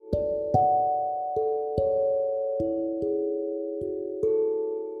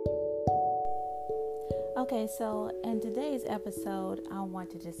Okay, so in today's episode, I want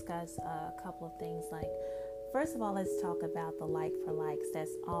to discuss a couple of things. First of all, let's talk about the like for likes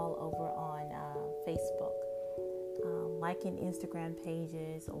that's all over on Facebook. Liking Instagram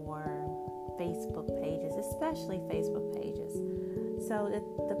pages or Facebook pages, especially Facebook pages. So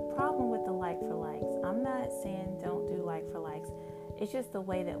the problem with the like for likes, I'm not saying don't do like for likes. It's just the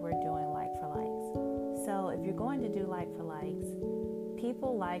way that we're doing like for likes. So if you're going to do like for likes,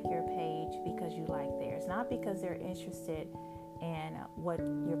 people like your page because you like theirs, not because they're interested in what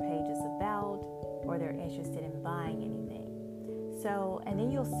your page is about or they're interested in buying anything. So, and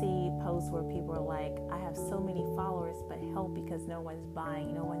then you'll see posts where people are like, I have so many followers, but help because no one's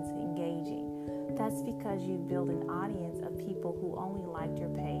buying, no one's engaging. That's because you build an audience of people who only liked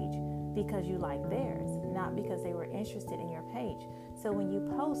your page because you like theirs, not because they were interested in your page. So when you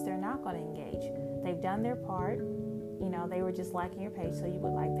post, they're not going to engage. They've done their part. They were just liking your page, so you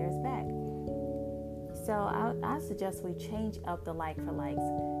would like theirs back. So I suggest we change up the like for likes.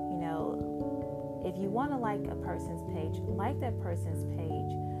 If you want to like a person's page, like that person's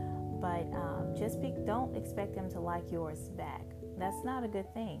page, but don't expect them to like yours back. That's not a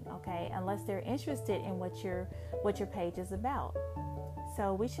good thing, okay? Unless they're interested in what your page is about.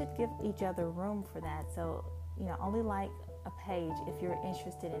 So we should give each other room for that. So only like a page if you're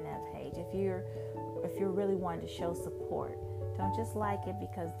interested in that page. If you're really wanting to show support, don't just like it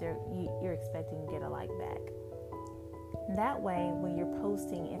because you're expecting to get a like back. That way, when you're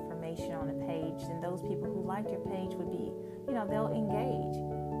posting information on a page, then those people who liked your page would be, they'll engage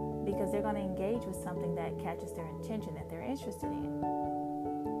because they're going to engage with something that catches their attention that they're interested in.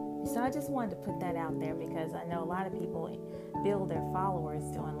 So I just wanted to put that out there because I know a lot of people build their followers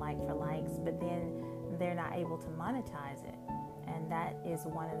doing like for likes, but then they're not able to monetize it. And that is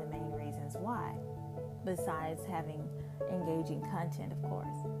one of the main reasons why, besides having engaging content, of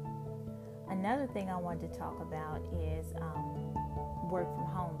course. Another thing I wanted to talk about is work from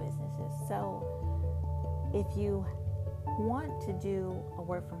home businesses. So if you want to do a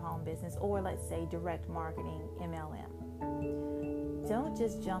work from home business, or let's say direct marketing, MLM, don't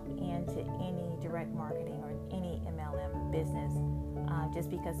just jump into any direct marketing or any MLM business just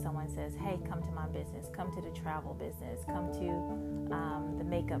because someone says, hey, come to my business, come to the travel business, come to the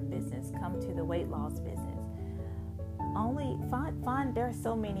makeup business, come to the weight loss business. Only find there are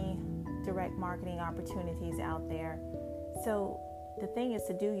so many direct marketing opportunities out there. So the thing is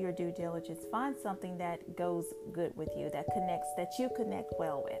to do your due diligence. Find something that goes good with you, that you connect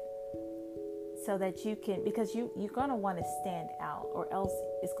well with, so that you can, because you're going to want to stand out, or else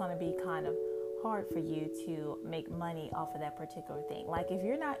it's going to be kind of hard for you to make money off of that particular thing. Like if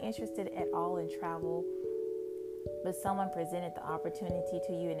you're not interested at all in travel, but someone presented the opportunity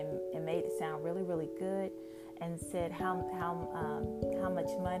to you and made it sound really, really good, and said how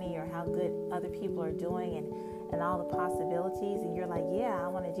much money or how good other people are doing and all the possibilities, and you're like, yeah, I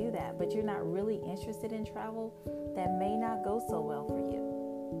want to do that, but you're not really interested in travel, that may not go so well for you.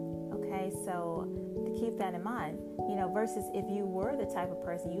 Okay, so to keep that in mind, versus if you were the type of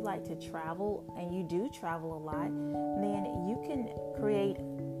person you like to travel and you do travel a lot, then you can create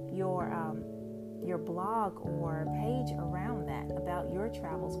your blog or page around that, about your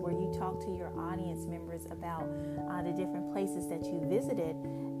travels, where you talk to your audience members about the different places that you visited,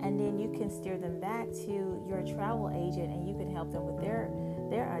 and then you can steer them back to your travel agent, and you can help them with their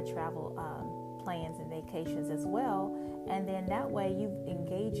travel plans and vacations as well. And then that way you've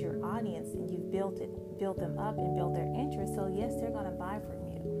engaged your audience and you've built them up and built their interest. So yes, they're going to buy from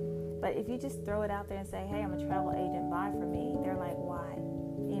you. But if you just throw it out there and say, hey, I'm a travel agent, buy from me, they're like, why?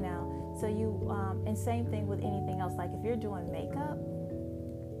 So and same thing with anything else. Like if you're doing makeup,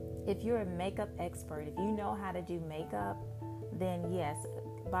 if you're a makeup expert, if you know how to do makeup, then yes,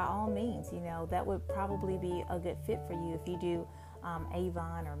 by all means, that would probably be a good fit for you if you do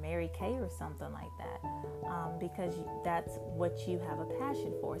Avon or Mary Kay or something like that, because that's what you have a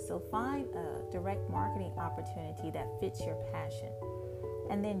passion for. So find a direct marketing opportunity that fits your passion,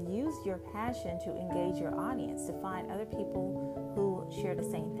 and then use your passion to engage your audience, to find other people who share the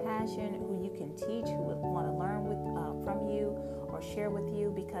same passion, who you can teach, who would want to learn from you or share with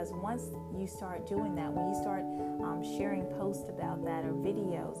you. Because once you start doing that, when you start sharing posts about that or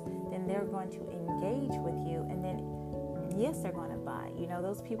videos, then they're going to engage with you, and then yes, they're going to buy.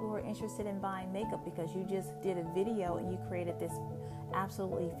 Those people who are interested in buying makeup because you just did a video and you created this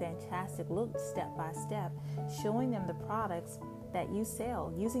absolutely fantastic look step by step, showing them the products that you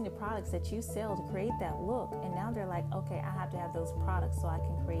sell, using the products that you sell to create that look. And now they're like, okay, I have to have those products so I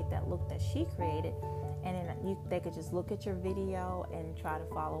can create that look that she created. and then they could just look at your video and try to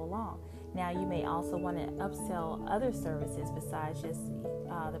follow along. Now, you may also want to upsell other services besides just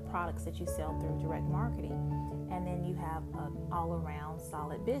the products that you sell through direct marketing. And then you have an all-around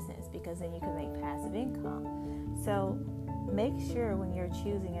solid business, because then you can make passive income. So make sure when you're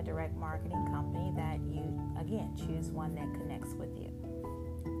choosing a direct marketing company that you, again, choose one that connects with you.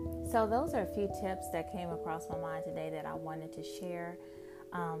 So those are a few tips that came across my mind today that I wanted to share,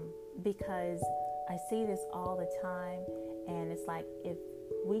 because I see this all the time, and it's like if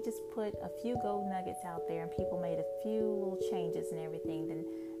we just put a few gold nuggets out there and people made a few little changes and everything, then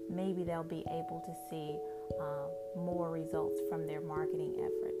maybe they'll be able to see more results from their marketing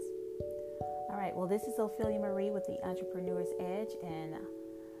efforts. All right, well, this is Ophelia Marie with the Entrepreneur's Edge, and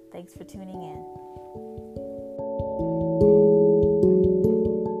thanks for tuning in.